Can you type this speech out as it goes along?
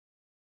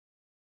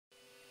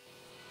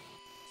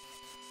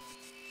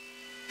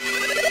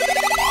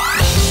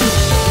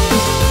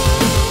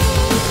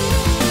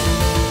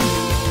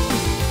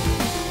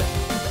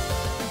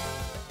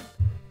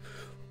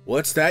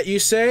What's that you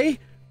say?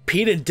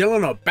 Pete and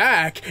Dylan are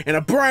back in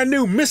a brand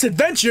new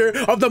misadventure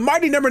of the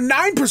mighty number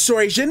 9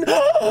 persuasion.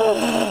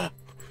 Hi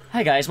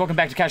guys, welcome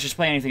back to Couchers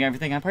Play Anything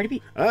Everything. I'm Party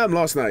Pete. I'm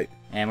Lost Knight.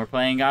 And we're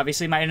playing,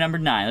 obviously, mighty number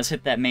 9. Let's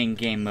hit that main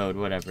game mode,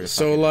 whatever.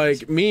 So,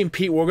 like, me and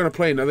Pete, we're gonna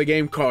play another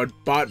game called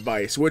Bot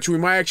Vice, which we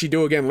might actually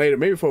do again later,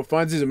 maybe for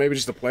funsies or maybe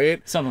just to play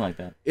it. Something like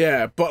that.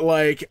 Yeah, but,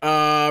 like,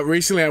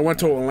 recently I went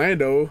to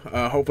Orlando.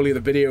 Hopefully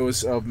the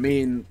videos of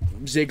me and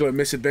Ziegler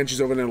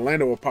misadventures over in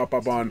Orlando will pop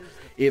up on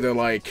either,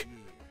 like,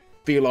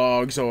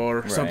 vlogs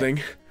or something.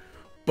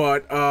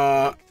 But,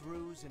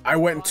 I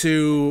went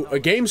to a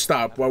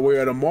GameStop while we were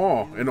at a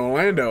mall in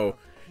Orlando.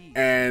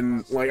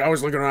 And, like, I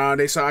was looking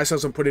around, I saw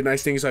some pretty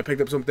nice things, so I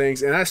picked up some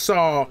things, and I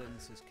saw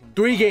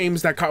 3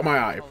 games that caught my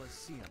eye.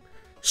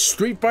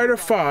 Street Fighter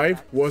V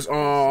was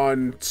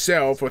on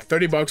sale for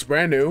 30 bucks,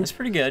 brand new. It's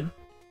pretty good.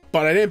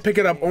 But I didn't pick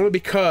it up only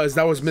because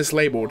that was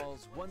mislabeled.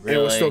 Really?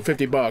 It was still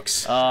 50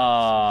 bucks.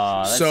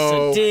 Oh,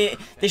 so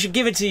they should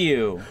give it to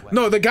you.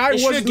 No, the guy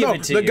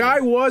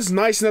was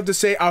nice enough to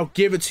say, I'll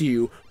give it to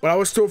you, but I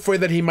was still afraid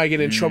that he might get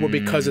in trouble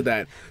because of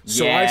that.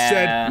 So I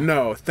said,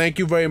 no, thank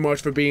you very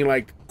much for being,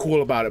 like,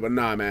 cool about it, but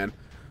nah, man.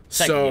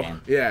 Second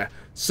game. Yeah.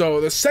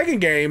 So the second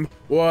game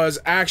was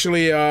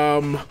actually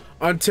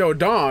Until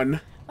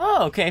Dawn.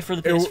 Oh, okay, for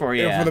the PS4,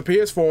 yeah. For the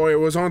PS4, it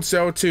was on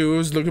sale too. It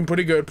was looking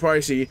pretty good,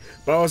 pricey.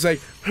 But I was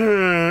like,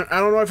 I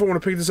don't know if I want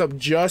to pick this up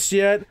just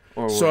yet.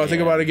 So I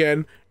think about it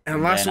again.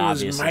 And last one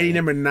was Mighty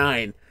Number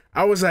 9.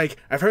 I was like,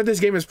 I've heard this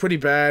game is pretty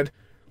bad.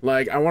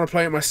 Like, I want to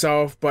play it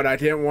myself, but I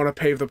didn't want to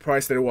pay the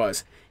price that it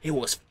was. It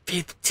was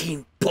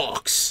 15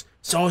 bucks.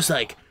 So I was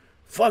like,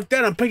 fuck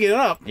that, I'm picking it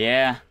up.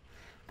 Yeah.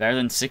 Better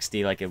than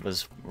 60 like it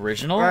was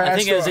original. I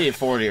think it was either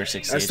 40 or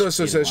 60. I still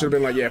said it should have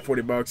been like, yeah,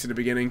 40 bucks in the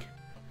beginning.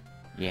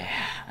 Yeah,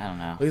 I don't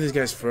know. Look at this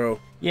guy's throw.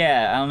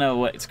 Yeah, I don't know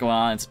what's going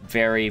on. It's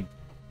very,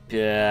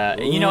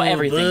 you know,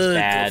 everything's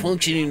bad.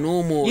 Functioning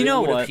normal. You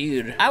know what?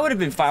 I would have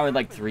been fine with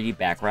like 3D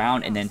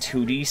background and then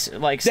 2D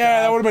like stuff.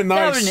 Yeah, that would have been nice.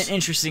 That would have been an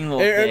interesting little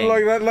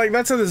thing. Like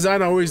that's a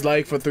design I always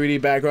like for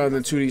 3D background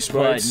and 2D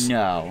sprites. But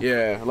no.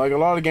 Yeah, like a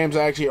lot of games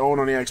I actually own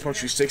on the Xbox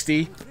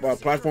 360,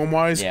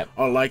 platform-wise,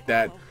 are like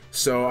that.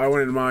 So I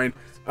wouldn't mind.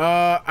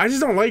 I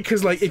just don't like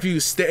because like if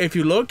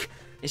you look.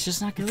 It's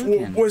just not good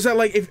looking. Was that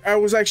like if I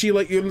was actually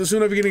like soon as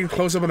you're getting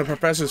close up on the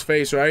professor's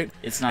face, right?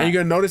 It's not. And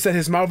you're gonna notice that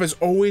his mouth is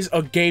always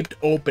gaped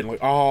open,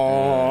 like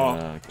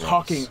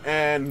talking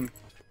and.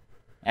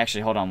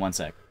 Actually, hold on one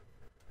sec.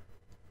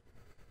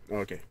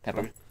 Okay.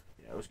 Pepper.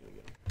 Yeah, I was gonna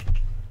get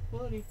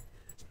him.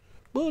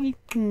 Buddy.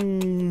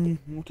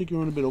 We'll take you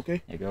on a bit,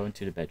 okay? Yeah, go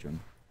into the bedroom.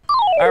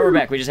 Alright, we're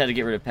back. We just had to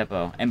get rid of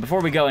Peppo. And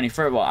before we go any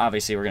further, well,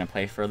 obviously we're going to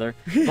play further.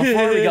 Before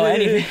we go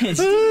any his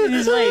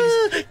legs.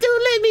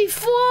 Don't let me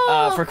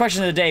fall! For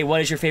question of the day,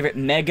 what is your favorite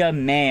Mega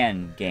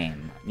Man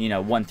game? You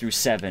know, 1 through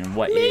 7.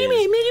 What is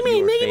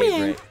your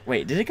favorite?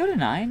 Wait, did it go to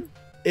 9?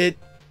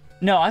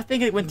 No, I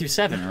think it went through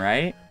 7,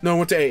 right? No, it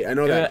went to 8. I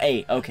know that.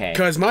 8, okay.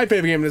 Because my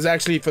favorite game is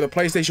actually for the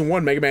PlayStation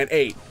 1, Mega Man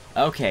 8.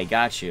 Okay,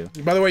 got you.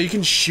 By the way, you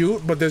can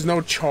shoot, but there's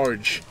no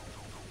charge.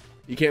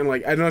 You can't,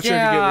 like, I'm not sure if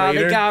you get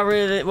later. They got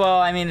rid of it. Well,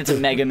 I mean, it's a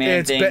Mega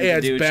Man thing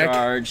to do back.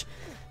 charge.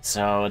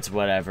 So, it's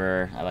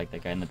whatever. I like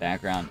that guy in the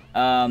background.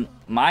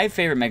 My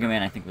favorite Mega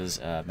Man, I think,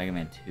 was Mega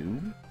Man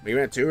 2. Mega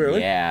Man 2,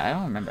 really? Yeah, I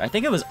don't remember. I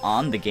think it was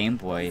on the Game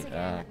Boy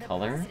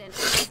Color.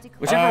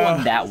 Whichever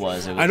one that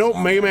was. It was I know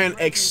Mega Man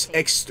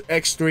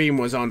Extreme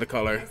was on the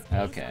Color.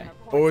 Okay.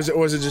 Or was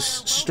it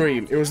just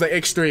Stream? It was like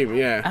Extreme,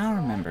 yeah. I don't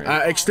remember.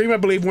 Extreme, I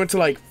believe, went to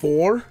like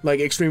 4, like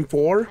Extreme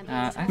 4.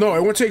 No,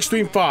 it went to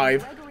Extreme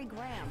 5.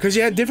 Because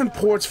you had different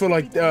ports for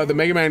like the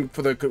Mega Man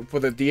for the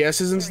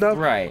DSs and stuff.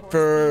 Right.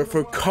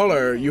 For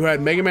Color, you had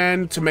Mega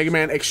Man to Mega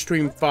Man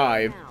Extreme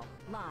 5,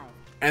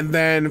 and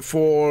then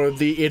for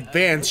the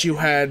Advance, you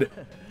had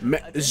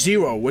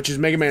Zero, which is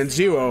Mega Man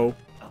 0,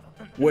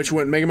 which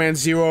went Mega Man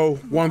 0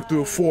 1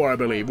 through 4, I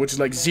believe, which is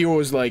like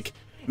Zero's like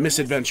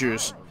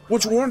misadventures,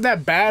 which weren't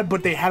that bad,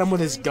 but they had him with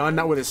his gun,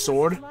 not with his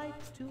sword.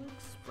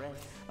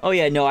 Oh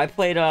yeah, no, I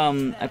played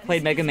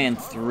Mega Man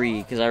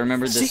 3 because I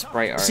remember the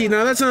sprite art. See,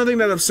 now that's another thing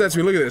that upsets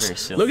me. Look at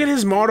this. Look at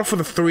his model for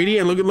the 3D,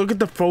 and look at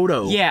the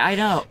photo. Yeah, I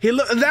know.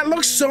 That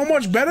looks so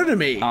much better to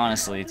me.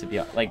 Honestly, to be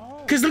like.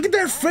 Cause look at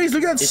that face.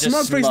 Look at that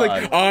smug face.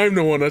 Like I'm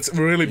the one that's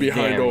really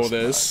behind all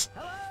this.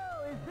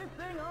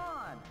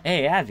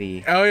 Hey,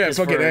 Avi. Oh yeah,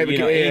 fucking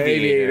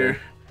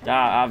Aviator.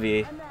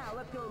 Avi.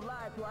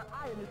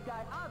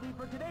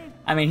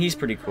 I mean, he's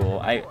pretty cool.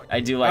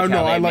 I do like. Oh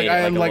no,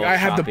 I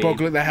have the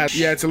booklet that has.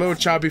 Yeah, it's a little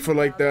choppy for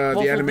like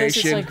the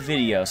animation. It's like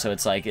video, so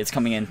it's like it's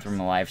coming in from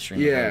a live stream.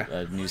 Yeah.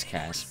 A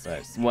newscast,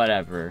 but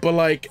whatever. But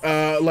like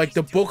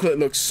the booklet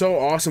looks so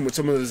awesome with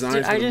some of the designs.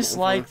 Dude, I just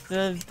like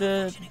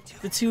the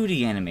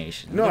 2D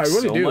animation. No, I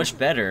really do. So much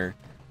better.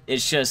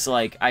 It's just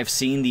like I've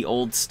seen the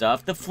old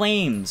stuff. The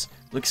flames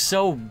look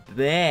so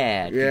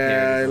bad.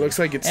 Yeah, it looks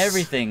like it's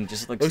everything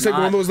just looks like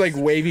one of those like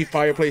wavy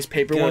fireplace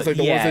paper ones, like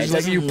the ones that just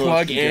like you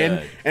plug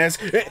in, and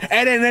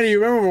then you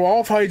remember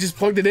Wolf how you just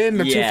plugged it in,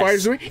 the two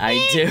fires. I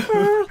do.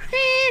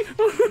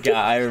 God,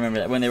 I remember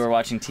that when they were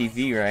watching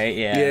TV, right?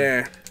 Yeah.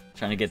 Yeah.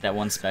 Trying to get that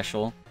one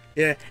special.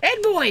 Yeah. Ed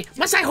boy,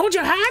 must I hold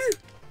your hand?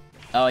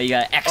 Oh, you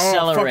gotta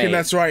accelerate. Oh, fucking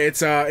that's right.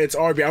 It's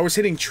RB. I was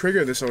hitting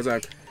trigger this whole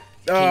time.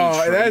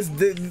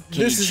 Can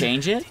you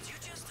change it?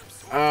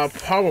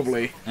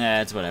 Probably.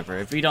 Yeah, it's whatever.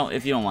 If you don't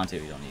want to,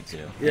 you don't need to.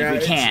 Yeah,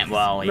 if we can't,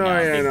 well, big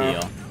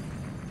deal.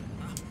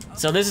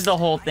 So this is the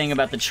whole thing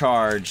about the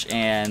charge,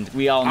 and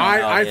we all know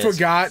how it is. I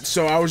forgot,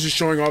 so I was just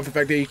showing off the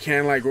fact that you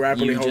can like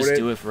rapidly hold it. You just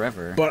do it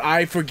forever. But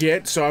I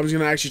forget, so I was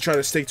gonna actually try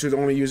to stick to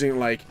only using it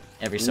like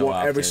every so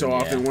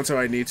often, once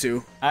I need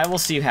to. I will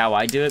see how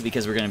I do it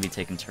because we're gonna be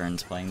taking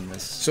turns playing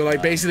this. So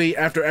like basically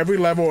after every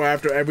level or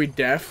after every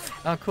death.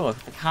 Oh cool,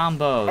 the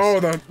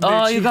combos.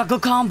 Oh, you got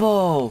good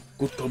combo.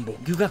 Good combo.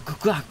 You got good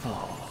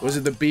combo. Was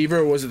it the beaver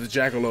or was it the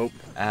jackalope?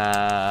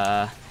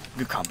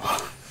 Good combo.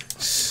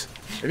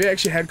 Have you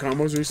actually had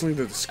combos recently?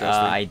 They're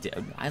disgusting. I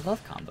did. I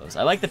love combos.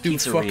 I like the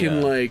pizzeria.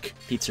 Fucking like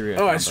pizzeria.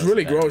 Oh, it's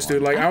really gross,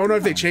 dude. Like I don't know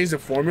if they changed the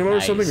formula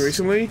or something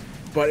recently,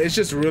 but it's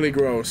just really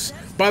gross.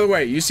 By the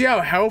way, you see how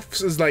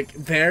health is like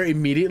there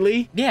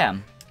immediately? Yeah.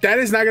 That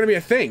is not gonna be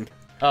a thing.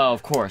 Oh,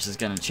 of course it's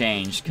gonna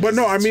change. But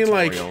no, I mean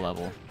like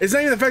level. It's not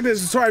even the fact that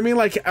it's a tutorial. I mean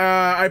like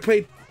I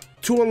played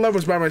 2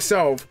 levels by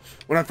myself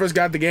when I first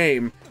got the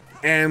game,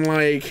 and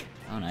like.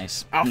 Oh,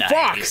 nice. Oh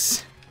nice.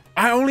 Fuck!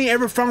 I only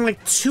ever found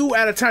like 2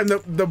 at a time.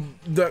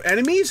 The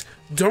enemies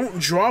don't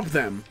drop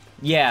them.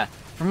 Yeah,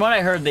 from what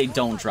I heard, they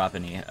don't drop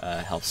any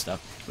health stuff,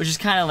 which is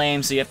kind of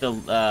lame. So you have to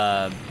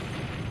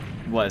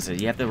what is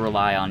it? You have to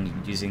rely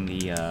on using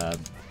the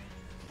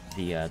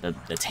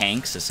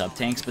tanks, the sub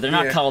tanks, but they're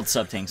not called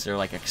sub tanks. They're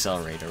like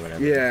accelerate or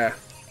whatever. Yeah.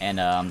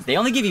 And they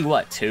only give you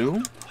what,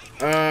 2?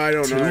 I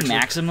don't know. 2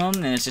 maximum,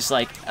 and it's just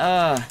like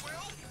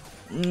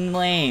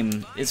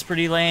lame. It's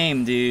pretty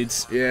lame,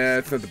 dudes. Yeah,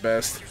 it's not the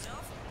best.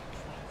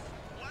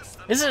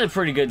 This is a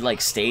pretty good like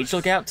stage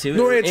lookout too.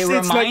 No, it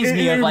reminds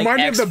me of like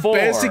X4. The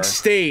basic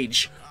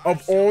stage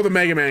of all the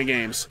Megaman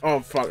games. Oh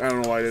fuck, I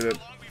don't know why I did it.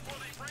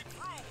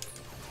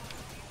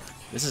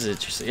 This is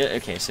interesting.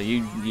 Okay, so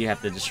you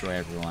have to destroy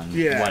everyone.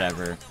 Yeah.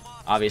 Whatever.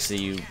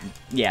 Obviously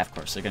yeah, of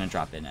course they're gonna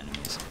drop in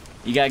enemies.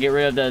 You gotta get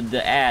rid of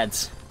the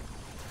ads.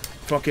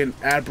 Fucking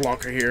ad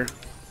blocker here.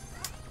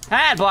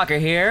 Ad blocker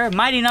here,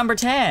 mighty number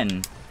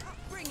 10.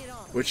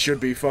 Which should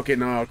be fucking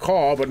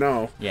call, but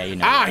no. Yeah, you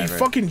know. He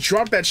fucking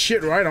dropped that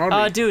shit right on me.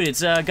 Oh, dude,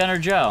 it's Gunner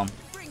Joe.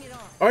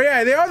 Oh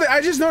yeah, they are. I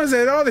just noticed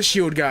that they're all the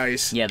shield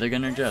guys. Yeah, they're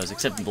Gunner Joes,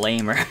 except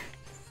Blamer.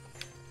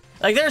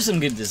 Like, there's some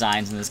good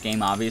designs in this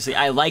game. Obviously,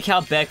 I like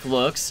how Beck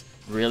looks.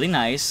 Really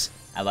nice.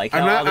 I like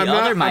how all the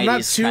other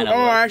mighties kind of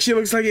look. Actually,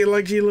 looks like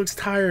he looks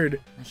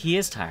tired. He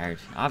is tired.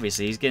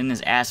 Obviously, he's getting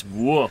his ass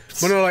whooped.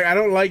 But no, like I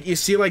don't like. You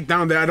see, like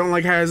down there, I don't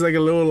like how he has like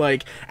a little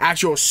like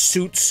actual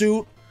suit.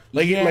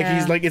 Like, like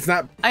he's like, it's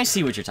not. I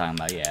see what you're talking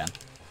about, yeah.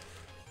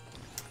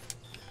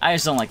 I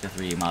just don't like the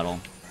 3D model.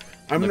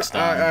 I would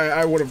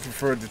have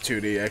preferred the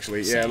 2D,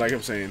 actually. Same. Yeah, like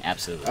I'm saying.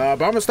 Absolutely. But I'm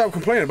gonna stop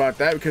complaining about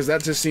that because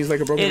that just seems like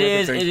a broken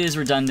record thing. It is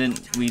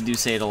redundant. We do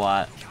say it a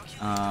lot.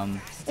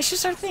 It's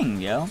just our thing,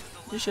 yo.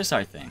 It's just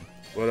our thing.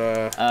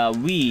 But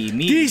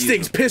these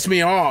things piss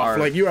me off.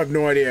 Like you have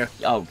no idea.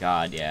 Oh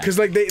God, yeah. Because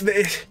like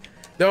there's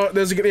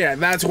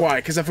that's why.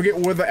 Because I forget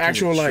what the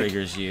actual like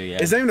triggers you. Yeah.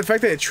 It's not even the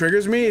fact that it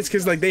triggers me. It's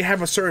because like they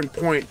have a certain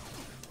point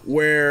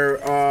where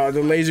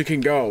the laser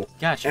can go.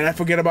 Gotcha. And I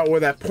forget about where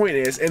that point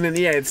is. And then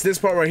it's this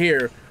part right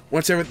here.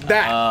 Once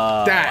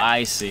that.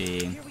 I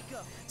see.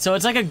 So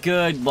it's like a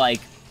good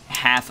like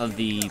half of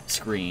the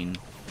screen.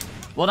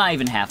 Well, not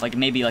even half. Like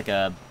maybe like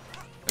a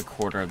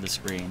quarter of the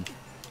screen.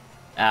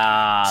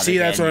 See,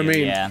 that's what I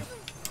mean. Yeah.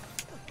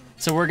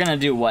 So we're gonna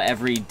do what,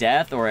 every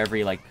death or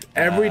every like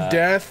every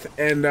death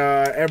and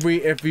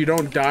if you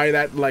don't die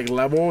that like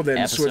level, then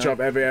episode? switch up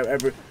every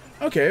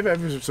okay, if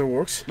every episode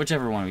works.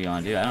 Whichever one we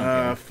want to do. I don't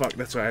care. Fuck,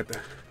 that's what I had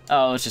to.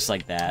 Oh, it's just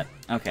like that.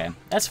 Okay,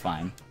 that's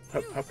fine.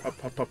 Up.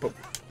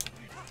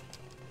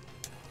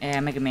 Yeah,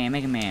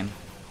 Megaman.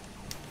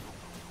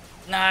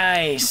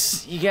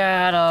 Nice. You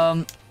got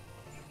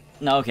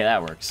No, okay,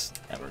 that works.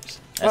 That's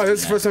this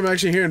is the first time I'm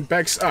actually hearing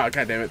Beck's. Oh,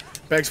 god damn it,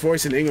 Beck's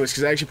voice in English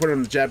because I actually put it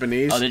in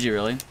Japanese. Oh, did you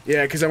really?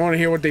 Yeah, because I want to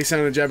hear what they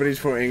sound in Japanese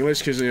for English,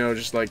 because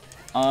just like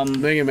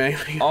Mega Man.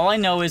 All I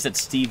know is that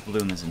Steve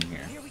Bloom is in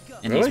here,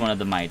 and really? He's one of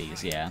the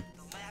mighties. Yeah,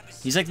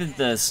 he's like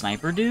the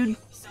sniper dude.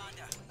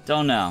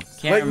 Don't know.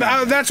 Can't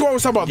remember. That's what I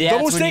was talking about.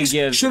 Those things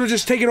should have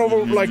just taken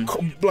over like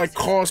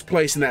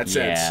cosplays in that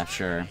sense. Yeah,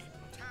 sure.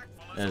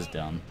 That is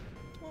dumb.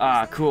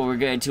 Cool. We're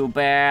getting to a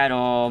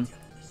battle.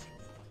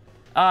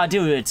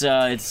 Dude, it's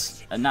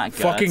not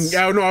Guts. Fucking,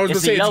 no, I was gonna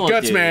say it's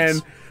Guts dudes.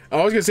 Man.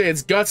 I was gonna say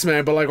it's Guts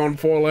Man, but like on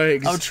 4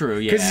 legs. Oh, true,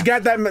 yeah. Because he's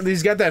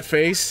got that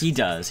face. He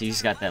does.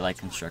 He's got that like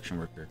construction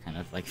worker kind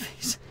of like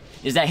face.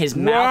 Is that his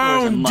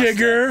mouth or is it mustache?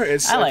 Digger.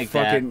 It's I like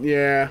fucking, that.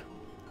 Yeah.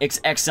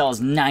 XL is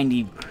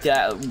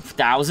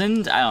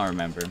 90,000. I don't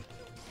remember.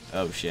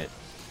 Oh shit.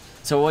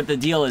 So what the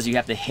deal is? You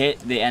have to hit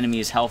the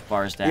enemy's health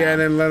bars down. Yeah,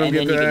 and then let them and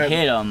get then you can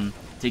hit them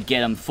to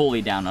get them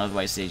fully down.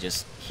 Otherwise, they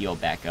just heal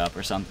back up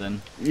or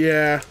something.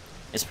 Yeah.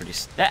 It's pretty.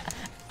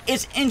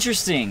 It's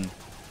interesting,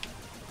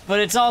 but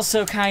it's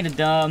also kind of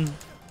dumb.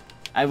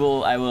 I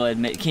will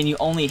admit. Can you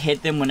only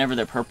hit them whenever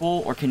they're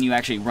purple, or can you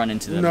actually run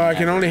into them? No, I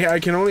can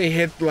only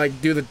hit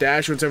like do the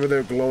dash whenever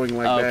they're glowing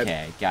like that.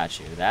 Okay, got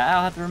you. That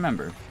I'll have to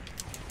remember.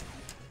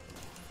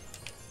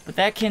 But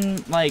that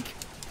can like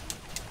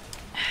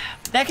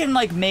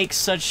make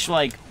such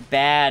like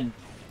bad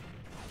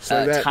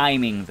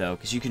timing though,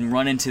 because you can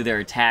run into their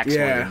attacks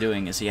while they're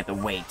doing it, so you have to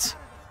wait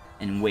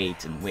and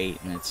wait and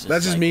wait, and it's just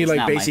that's just like, me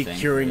like basically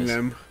curing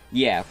them.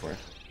 Yeah, of course.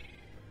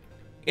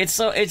 It's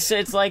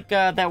like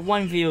that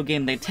one video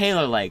game that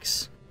Taylor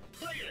likes,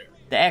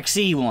 the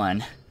XE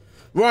one.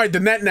 Right, the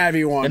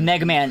NetNavi one. The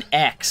Megaman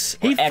X.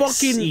 He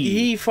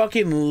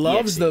fucking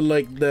loves the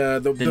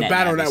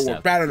Battle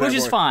Network. Which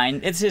is fine.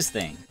 It's his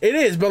thing. It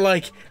is, but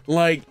like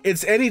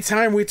it's any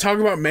time we talk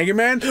about Mega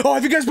Man. Oh,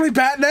 have you guys played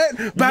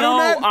BattleNet?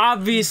 No,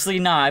 obviously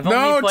not.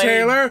 No,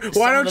 Taylor.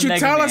 Why don't you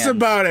tell us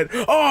about it?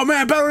 Oh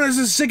man, BattleNet is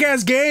a sick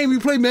ass game. You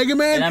play Mega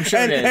Man, and I'm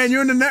sure it is. And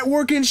you're in the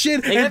network and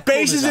shit, and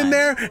bases in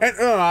there, and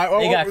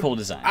they got cool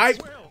designs.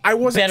 I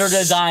wasn't better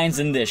designs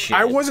than this shit.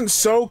 I wasn't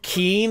so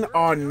keen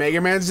on Mega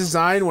Man's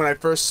design when I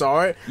first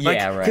saw it. Like,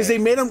 yeah, right. Because they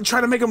made him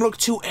try to make him look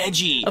too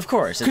edgy. Of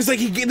course. Because like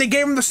they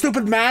gave him the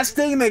stupid mask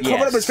thing and they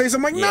covered up his face.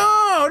 I'm like,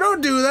 no,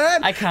 don't do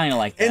that. I kind of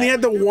like that. And he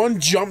had the one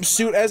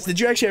jumpsuit as. Did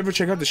you actually ever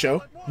check out the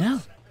show?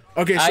 No.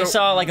 Okay, so I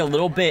saw like a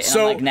little bit.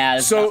 And I'm like, nah,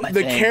 this is not my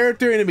the thing.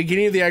 character in the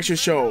beginning of the actual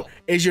show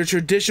is your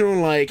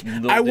traditional like,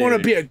 I want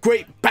to be a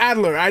great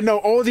battler. I know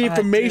all the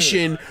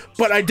information,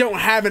 but I don't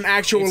have an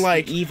actual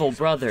like evil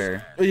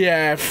brother.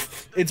 Yeah,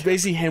 it's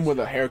basically him with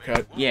a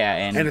haircut. Yeah,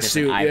 and a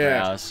suit.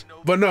 Eyebrows. Yeah,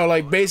 but no,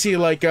 like basically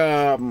like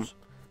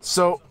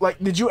so like,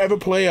 did you ever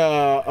play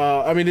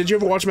I mean, did you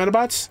ever watch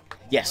Metabots?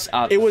 Yes.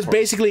 It was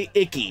basically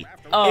Icky.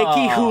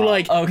 Icky, who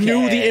like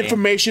knew the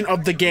information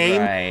of the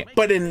game,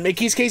 but in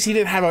Mickey's case, he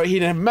didn't have a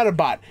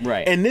Metabot.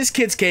 Right. In this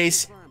kid's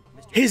case,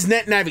 his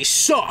NetNavi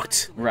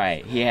sucked.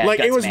 Right. He had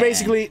like Gutsman. It was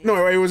basically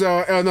it was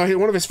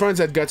one of his friends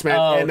had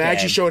Gutsman, and I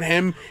actually showed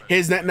him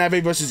his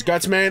NetNavi versus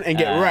Gutsman and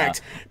get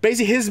wrecked.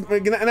 Basically, his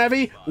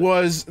NetNavi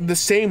was the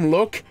same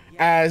look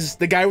as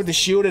the guy with the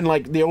shield in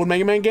like the old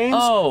Mega Man games.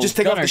 Just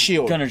take off the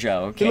shield. Gunner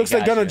Joe. Okay, he looks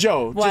like Gunner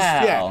Joe. Wow.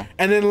 Yeah.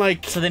 And then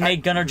like so they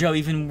made Gunner Joe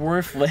even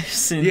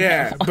worthless.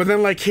 But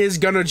then like his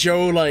Gunner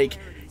Joe like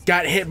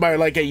got hit by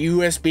like a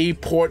USB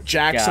port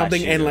jack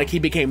something, and like he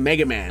became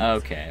Mega Man.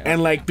 Okay.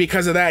 And like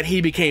because of that,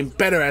 he became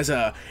better as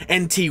a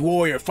NT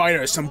Warrior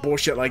fighter or some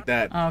bullshit like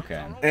that.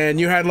 Okay. And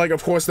you had like,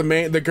 of course,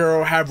 the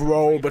girl have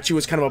role, but she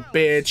was kind of a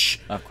bitch.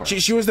 Of course.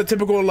 She was the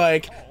typical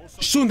like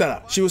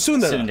Sundara. She was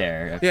Sundara.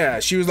 Tsundere. Okay. Yeah,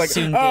 she was like,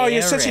 oh,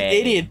 you're such an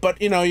idiot,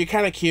 but you know, you're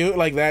kind of cute,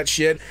 like that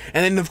shit.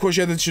 And then of course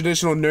you had the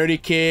traditional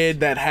nerdy kid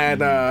that had,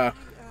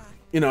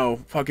 you know,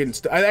 fucking.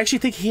 I actually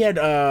think he had,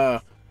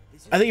 I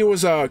think it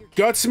was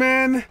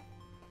Gutsman,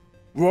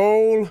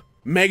 Roll,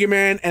 Mega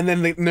Man, and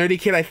then the nerdy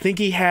kid. I think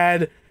he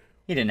had.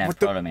 He didn't have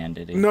Proto Man,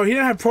 did he? No, he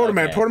didn't have Proto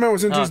Man. Proto Man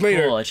was introduced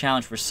later. Cool. A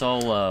challenge for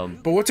Solo.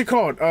 But what's it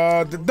called?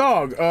 The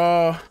dog.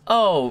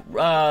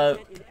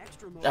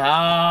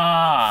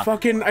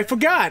 Fucking, I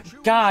forgot.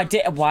 God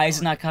damn, why is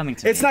it not coming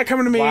to me? It's not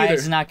coming to me either. Why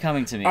is it not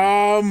coming to me?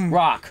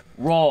 Rock,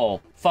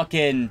 roll,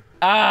 fucking,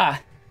 The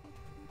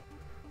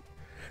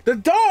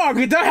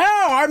dog, the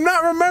hell? I'm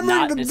not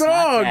remembering the dog. It's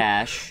not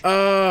Dash.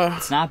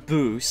 It's not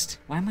Boost.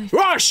 Why am I?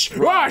 Rush.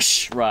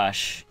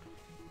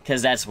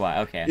 Because that's why.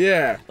 Okay.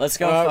 Yeah. Let's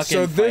go fucking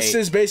So this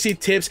is basically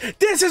tips.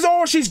 This is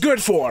all she's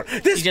good for.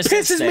 This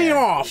pisses me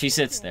off. She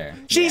sits there.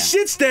 She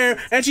sits there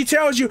and she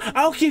tells you,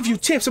 I'll give you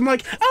tips. I'm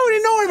like, I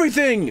already know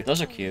everything.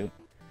 Those are cute.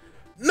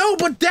 No,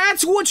 but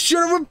that's what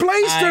should have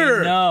replaced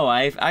her. No,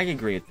 I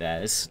agree with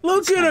that.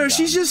 Look at her. Dumb.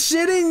 She's just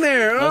sitting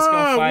there. Let's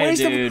go fight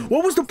a dude.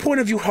 What was the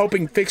point of you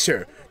helping fix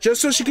her?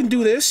 Just so she can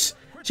do this?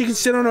 She can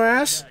sit on her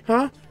ass?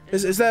 Huh?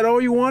 Is that all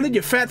you wanted,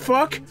 you fat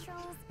fuck?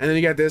 And then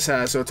you got this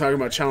so talking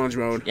about challenge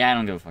mode. Yeah, I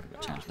don't give a fuck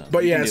about challenge mode.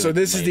 But yeah, so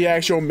this is the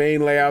actual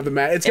main layout of the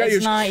map. It's got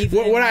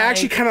what I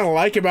actually kind of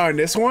like about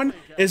this one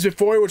is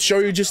before it would show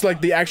you just like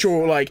the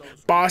actual like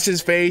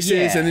bosses'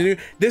 faces, and then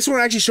this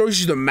one actually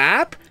shows you the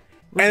map.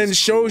 And then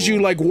shows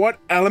you like what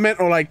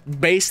element or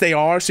like base they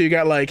are. So you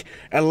got like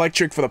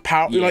electric for the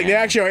power. Like they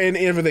actually are in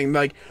everything.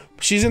 Like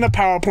she's in a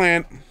power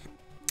plant.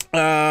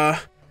 Oh,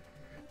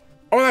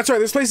 that's right.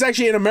 This place is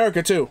actually in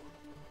America too.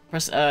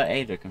 Press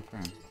A to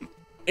confirm.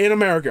 In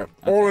America,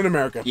 all in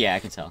America. Yeah, I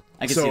can tell.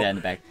 I can see that in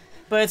the back.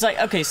 But it's like,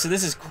 okay, so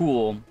this is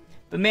cool.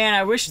 But man,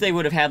 I wish they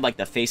would have had like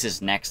the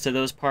faces next to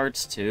those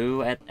parts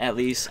too. At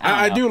least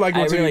I do like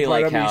when really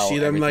like how you see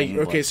them. Like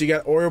okay, so you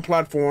got oil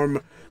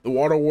platform, the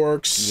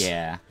waterworks.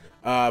 Yeah.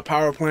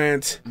 Power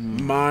plant,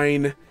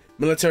 mine,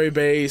 military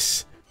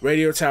base,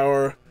 radio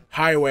tower,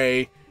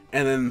 highway,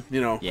 and then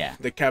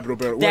the Capitol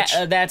building.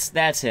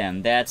 That's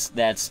him. That's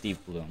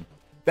Steve Bloom.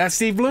 That's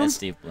Steve Bloom. That's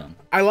Steve Bloom.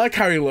 I like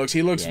how he looks.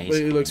 He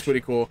looks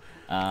pretty cool.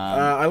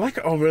 I like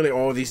really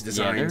all these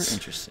designs. Yeah, they're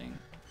interesting.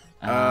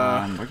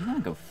 Where do you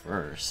want to go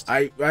first?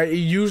 I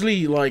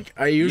usually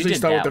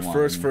start with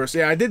the first.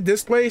 Yeah, I did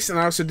this place and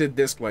I also did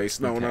this place.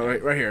 No,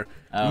 right here.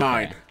 Okay.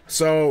 Mine.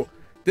 So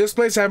This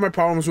place I have my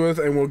problems with,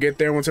 and we'll get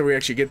there once we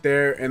actually get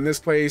there. And this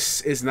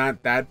place is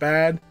not that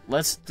bad.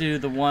 Let's do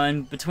the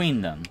one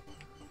between them.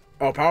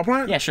 Oh, power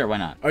plant? Yeah, sure, why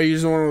not? Oh, you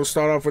just want to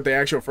start off with the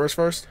actual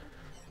first?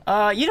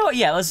 You know what?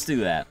 Yeah, let's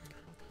do that.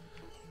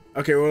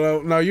 Okay,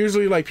 well, now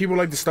usually like people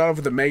like to start off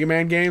with the Mega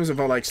Man games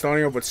about like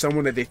starting off with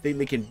someone that they think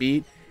they can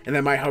beat, and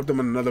that might help them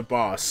on another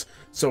boss.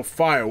 So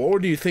fire,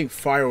 what do you think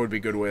fire would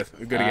be good with,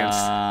 good against?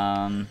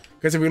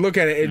 Because if we look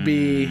at it, it'd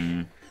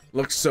be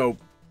looks so,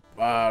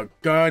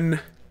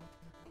 gun,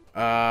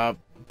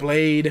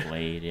 blade,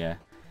 yeah,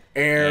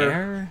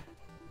 air,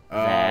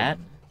 that.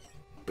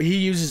 He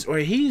uses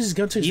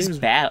guns. He's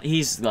bad.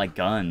 He's like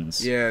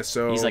guns. Yeah,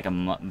 so he's like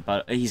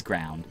but he's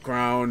ground.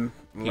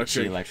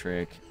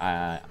 Electric.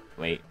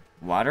 Wait,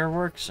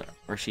 waterworks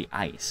or she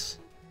ice?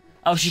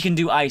 Oh, she can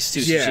do ice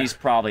too. So yeah. She's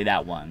probably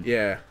that one.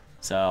 Yeah.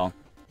 So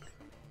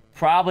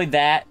probably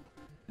that,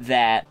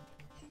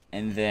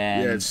 and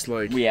then yeah, it's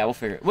like we'll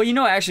figure. Well, you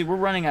know, actually, we're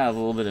running out of a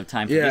little bit of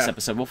time for this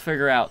episode. We'll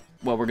figure out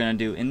what we're gonna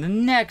do in the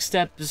next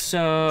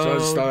episode. So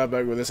let's start out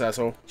back with this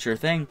asshole. Sure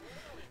thing.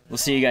 We'll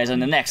see you guys on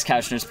the next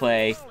Couch Nerds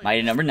Play,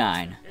 Mighty Number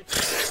 9.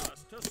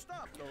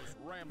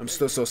 I'm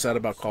still so sad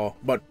about Call,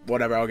 but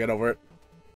whatever, I'll get over it.